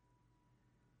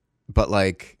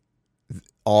like,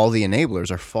 all the enablers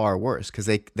are far worse because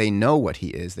they know what he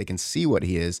is. They can see what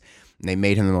he is. And they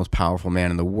made him the most powerful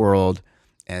man in the world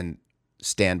and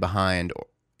stand behind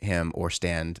him or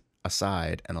stand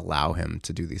aside and allow him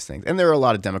to do these things. And there are a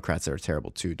lot of Democrats that are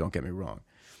terrible too. Don't get me wrong.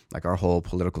 Like, our whole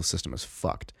political system is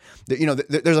fucked. You know,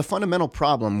 there's a fundamental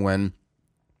problem when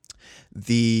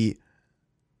the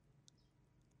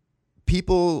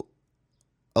people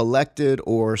elected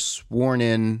or sworn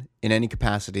in any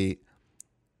capacity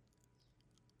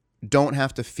don't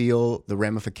have to feel the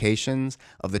ramifications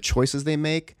of the choices they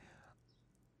make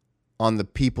on the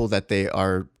people that they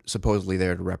are supposedly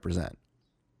there to represent.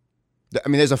 I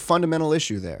mean, there's a fundamental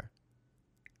issue there.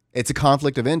 It's a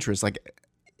conflict of interest, like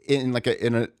in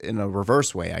a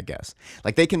reverse way, I guess.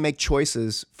 Like, they can make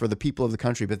choices for the people of the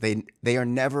country, but they are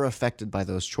never affected by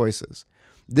those choices.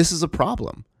 This is a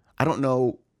problem. I don't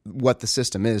know what the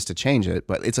system is to change it,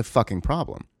 but it's a fucking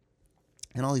problem.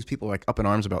 And all these people are like up in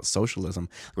arms about socialism.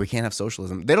 We can't have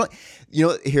socialism. They don't,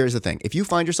 here's the thing. If you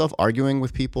find yourself arguing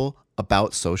with people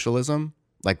about socialism,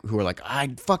 like who are like,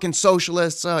 I fucking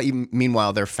socialists,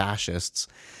 meanwhile they're fascists,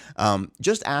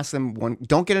 just ask them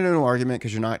don't get into an argument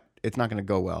because it's not going to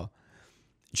go well.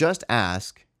 Just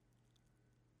ask.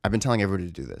 I've been telling everybody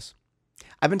to do this.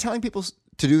 I've been telling people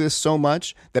to do this so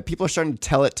much that people are starting to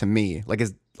tell it to me.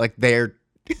 Like they're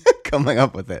coming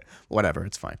up with it. Whatever,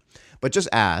 it's fine. But just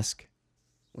ask.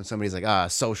 When somebody's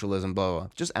like, socialism, blah, blah, blah,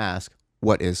 just ask,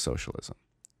 what is socialism?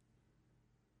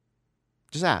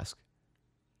 Just ask.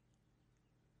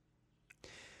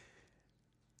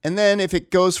 And then if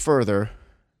it goes further,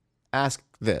 ask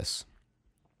this.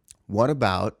 What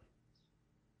about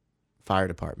fire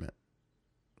department?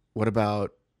 What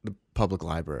about the public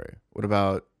library? What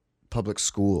about public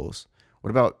schools? What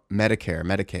about Medicare,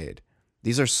 Medicaid?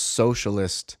 These are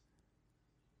socialist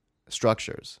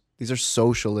structures. These are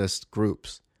socialist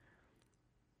groups.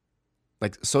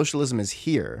 Like, socialism is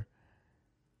here.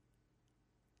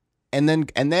 And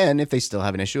then if they still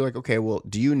have an issue, like, okay, well,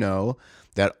 do you know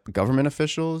that government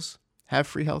officials have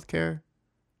free healthcare?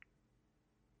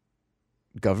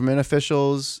 Government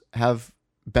officials have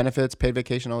benefits, paid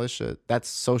vacation, all this shit. That's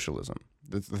socialism.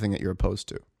 That's the thing that you're opposed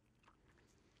to.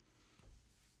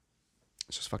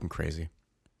 It's just fucking crazy.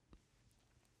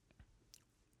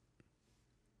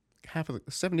 Half of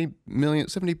the 70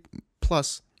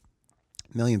 plus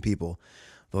million people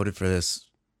voted for this,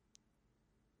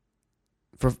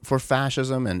 for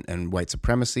fascism and white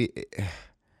supremacy.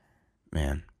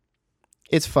 Man,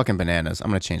 it's fucking bananas. I'm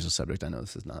going to change the subject. I know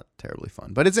this is not terribly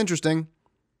fun, but it's interesting.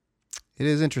 It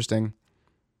is interesting.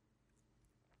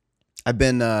 I've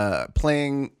been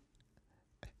playing,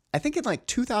 I think in like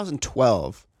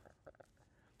 2012,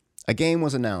 a game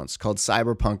was announced called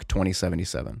Cyberpunk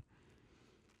 2077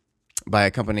 by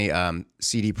a company,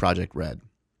 CD Projekt Red.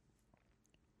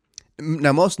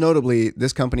 Now, most notably,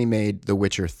 this company made The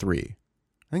Witcher 3. I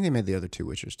think they made the other two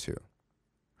Witchers too.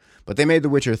 But they made The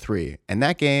Witcher 3, and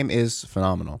that game is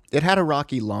phenomenal. It had a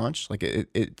rocky launch. Like,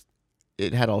 it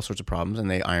had all sorts of problems,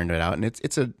 and they ironed it out. And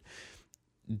it's a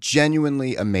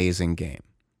genuinely amazing game.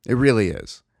 It really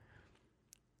is.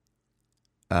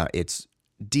 It's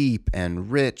deep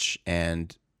and rich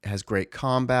and has great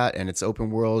combat, and it's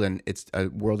open world, and it's a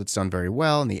world that's done very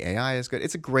well, and the AI is good.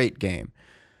 It's a great game.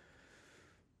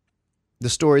 The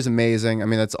story is amazing. I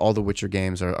mean, that's all the Witcher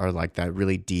games are like that,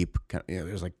 really deep. You know,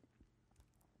 there's like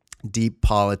deep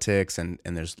politics, and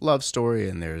there's love story,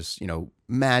 and there's, you know,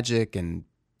 magic, and,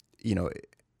 you know,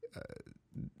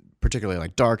 particularly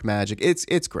like dark magic.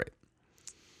 It's great.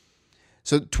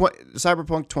 So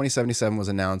Cyberpunk 2077 was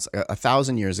announced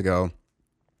 1,000 years ago,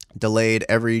 delayed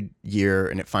every year,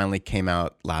 and it finally came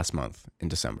out last month in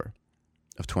December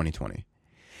of 2020.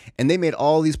 And they made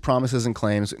all these promises and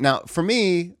claims. Now, for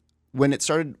me, when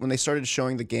they started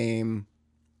showing the game,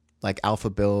 like alpha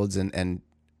builds, and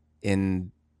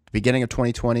in the beginning of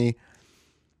 2020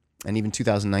 and even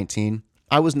 2019,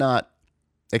 I was not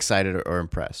excited or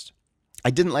impressed. I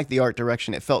didn't like the art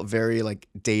direction. It felt very like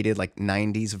dated, like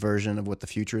 90s version of what the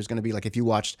future is going to be. Like if you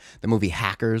watched the movie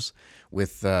Hackers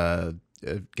with Angelina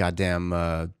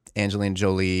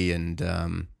Jolie and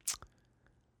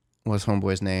what's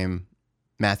homeboy's name?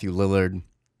 Matthew Lillard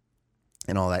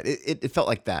and all that. It felt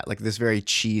like that. Like this very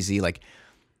cheesy, like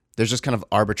there's just kind of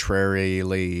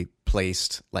arbitrarily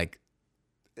placed, like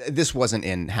this wasn't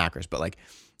in Hackers, but like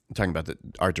I'm talking about the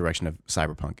art direction of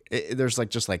Cyberpunk. There's like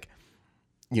just like,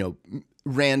 you know,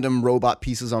 random robot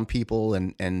pieces on people,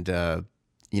 and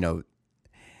you know,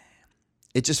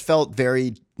 it just felt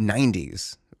very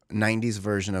 90s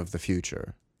version of the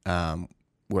future,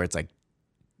 where it's like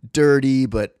dirty,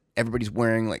 but everybody's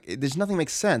wearing like, there's nothing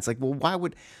makes sense. Like, well,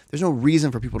 there's no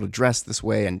reason for people to dress this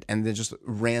way, and there's just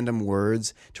random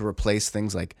words to replace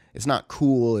things. Like, it's not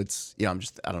cool. It's, you know,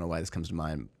 I don't know why this comes to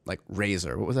mind. Like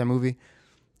Razor. What was that movie?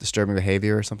 Disturbing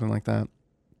Behavior or something like that.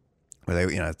 Where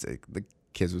they, you know, it's like, the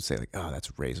kids would say like, oh,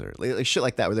 that's Razor. Like shit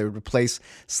like that, where they would replace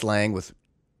slang with,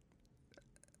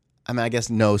 I mean, I guess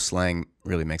no slang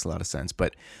really makes a lot of sense,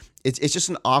 but it's just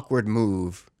an awkward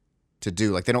move to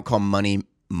do. Like, they don't call money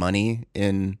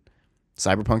in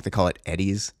Cyberpunk. They call it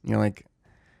eddies. You're like,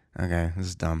 okay, this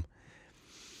is dumb.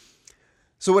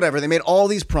 So whatever. They made all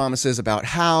these promises about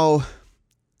how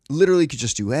literally could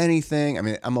just do anything. I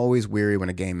mean, I'm always weary when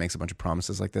a game makes a bunch of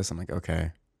promises like this. I'm like,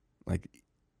 okay, like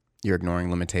you're ignoring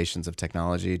limitations of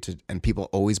technology, and people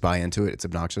always buy into it. It's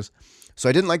obnoxious. So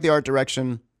I didn't like the art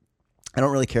direction. I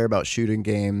don't really care about shooting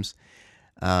games.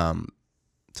 So I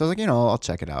was like, you know, I'll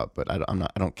check it out, but I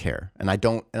don't care. And I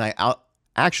don't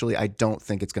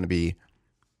think it's going to be,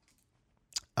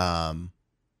 I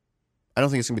don't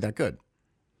think it's going to be that good.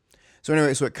 So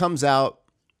anyway, so it comes out,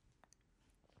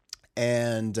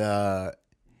 and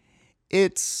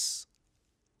it's,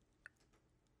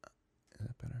 is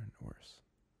that better or worse?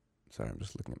 Sorry, I'm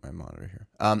just looking at my monitor here.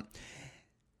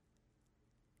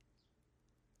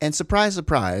 And surprise,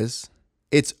 surprise,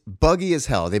 it's buggy as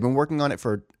hell. They've been working on it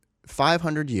for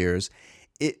 500 years.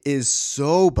 It is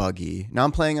so buggy. Now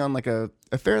I'm playing on like a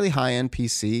fairly high-end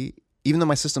PC. Even though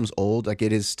my system's old, like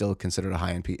it is still considered a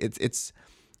high-end PC. It's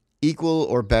equal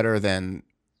or better than,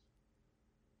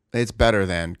 it's better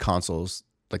than consoles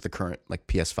like the current, like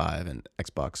PS5 and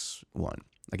Xbox One.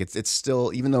 Like it's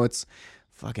still, even though it's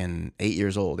fucking 8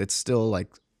 years old, it's still like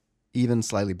even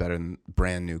slightly better than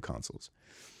brand new consoles.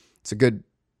 It's a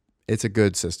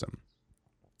good system.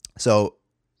 So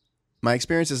my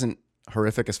experience isn't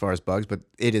horrific as far as bugs, but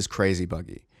it is crazy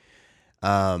buggy.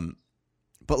 But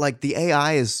like the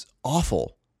AI is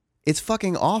awful. It's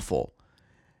fucking awful.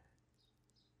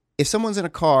 If someone's in a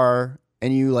car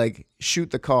and you like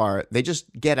shoot the car, they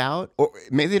just get out, or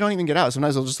maybe they don't even get out.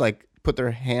 Sometimes they'll just like put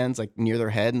their hands like near their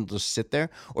head and just sit there,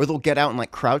 or they'll get out and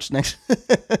like crouch next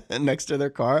next to their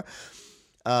car.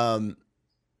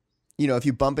 You know, if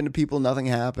you bump into people, nothing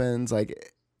happens.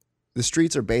 Like the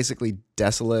streets are basically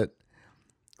desolate.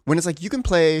 When it's like you can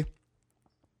play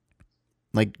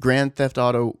like Grand Theft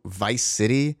Auto Vice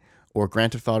City or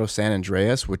Grand Theft Auto San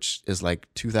Andreas, which is like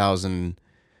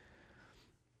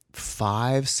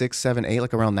 2005, 6, 7, 8,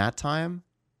 like around that time.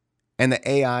 And the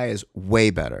AI is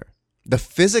way better. The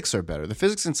physics are better. The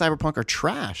physics in Cyberpunk are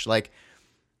trash. Like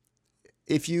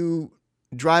if you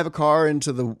drive a car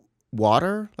into the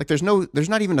water, like there's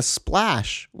not even a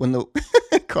splash when the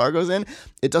car goes in.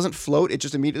 It doesn't float. It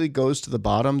just immediately goes to the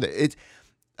bottom.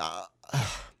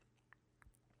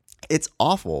 It's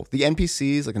awful. The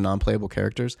NPCs, like the non-playable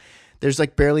characters, there's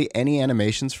like barely any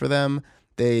animations for them.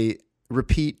 They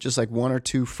repeat just like one or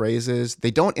two phrases.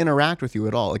 They don't interact with you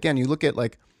at all. Again, you look at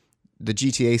like the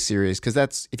GTA series, because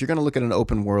that's, if you're going to look at an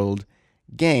open world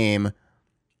game,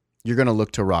 you're going to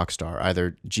look to Rockstar,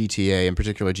 either GTA, in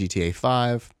particular GTA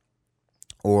 5,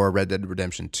 or Red Dead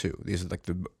Redemption 2. These are like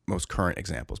the most current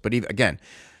examples. But even, again,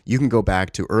 you can go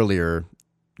back to earlier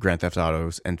Grand Theft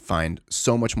Autos and find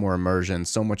so much more immersion,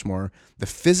 so much more. The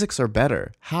physics are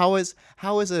better. How is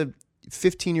a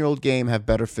 15-year-old game have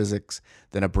better physics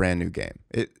than a brand new game?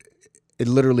 It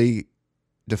literally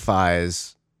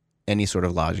defies any sort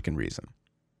of logic and reason.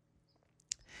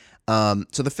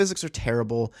 So the physics are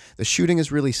terrible. The shooting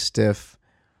is really stiff.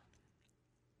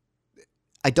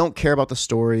 I don't care about the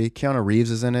story. Keanu Reeves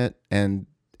is in it, and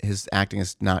his acting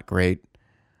is not great,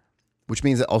 which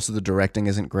means that also the directing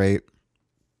isn't great.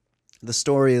 The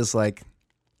story is like,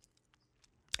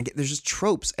 there's just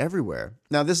tropes everywhere.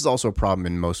 Now, this is also a problem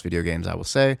in most video games, I will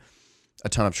say. A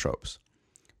ton of tropes.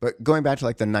 But going back to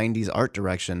like the 90s art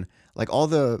direction, like all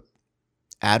the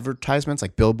advertisements,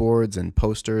 like billboards and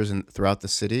posters and throughout the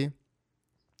city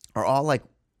are all like,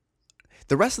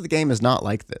 the rest of the game is not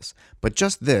like this, but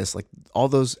just this, like all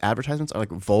those advertisements are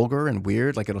like vulgar and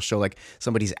weird. Like it'll show like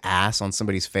somebody's ass on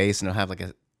somebody's face and it'll have like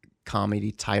a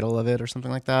comedy title of it or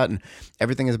something like that, and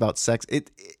everything is about sex.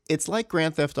 It's like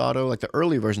Grand Theft Auto, like the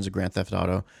early versions of Grand Theft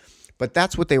Auto, but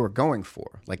that's what they were going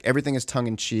for. Like everything is tongue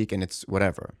in cheek and it's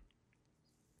whatever.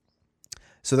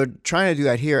 So they're trying to do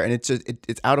that here, and it's just,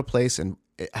 it's out of place, and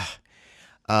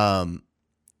so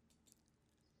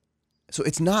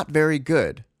it's not very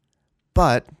good.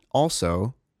 But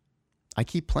also, I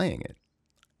keep playing it.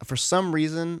 For some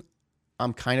reason,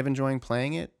 I'm kind of enjoying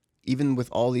playing it. Even with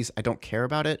all these, I don't care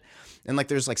about it. And like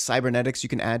there's like cybernetics you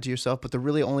can add to yourself, but the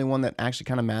really only one that actually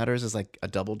kind of matters is like a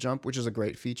double jump, which is a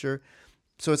great feature.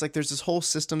 So it's like there's this whole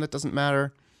system that doesn't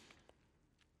matter.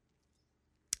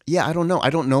 Yeah, I don't know. I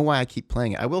don't know why I keep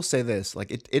playing it. I will say this,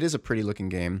 like it is a pretty looking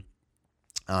game.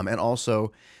 And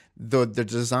also the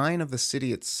design of the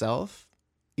city itself,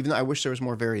 even though I wish there was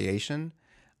more variation,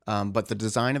 but the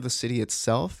design of the city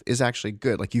itself is actually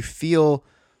good. Like you feel,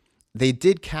 they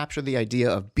did capture the idea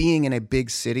of being in a big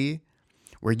city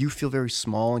where you feel very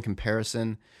small in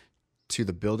comparison to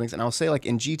the buildings. And I'll say like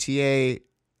in GTA,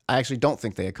 I actually don't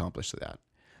think they accomplished that.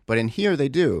 But in here they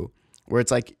do, where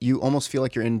it's like you almost feel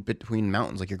like you're in between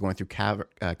mountains, like you're going through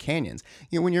canyons.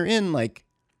 You know, when you're in like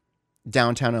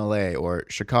downtown LA or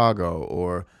Chicago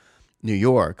or New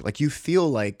York, like you feel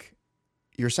like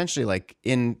you're essentially like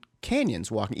in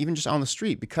canyons walking, even just on the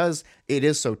street, because it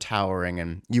is so towering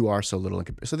and you are so little.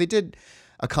 So they did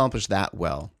accomplish that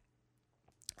well.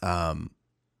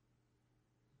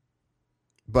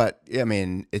 But I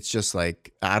mean, it's just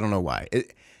like, I don't know why.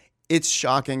 It's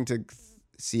shocking to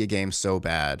see a game so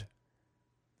bad,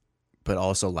 but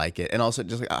also like it. And also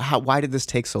just like, why did this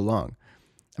take so long?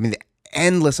 I mean, the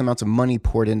endless amounts of money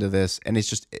poured into this, and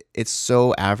it's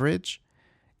so average.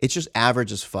 It's just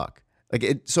average as fuck.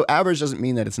 Like so average doesn't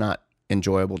mean that it's not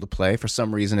enjoyable to play. For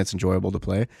some reason, it's enjoyable to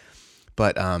play.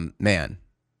 But man,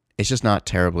 it's just not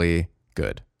terribly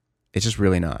good. It's just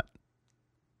really not.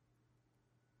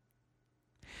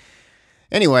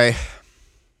 Anyway,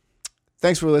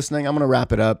 thanks for listening. I'm going to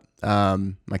wrap it up.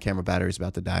 My camera battery is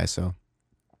about to die, so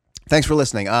thanks for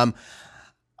listening. I'm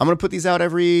going to put these out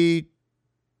every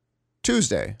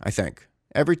Tuesday, I think.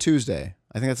 Every Tuesday.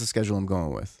 I think that's the schedule I'm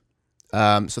going with.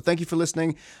 So thank you for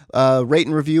listening. Rate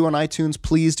and review on iTunes.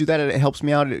 Please do that. It helps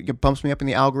me out. It bumps me up in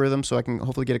the algorithm so I can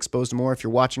hopefully get exposed to more. If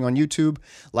you're watching on YouTube,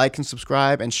 like and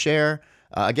subscribe and share.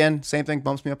 Again, same thing,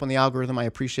 bumps me up on the algorithm. I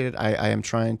appreciate it. I am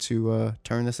trying to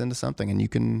turn this into something, and you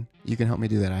can help me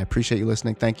do that. I appreciate you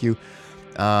listening. Thank you.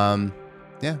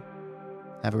 Yeah.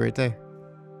 Have a great day.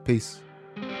 Peace.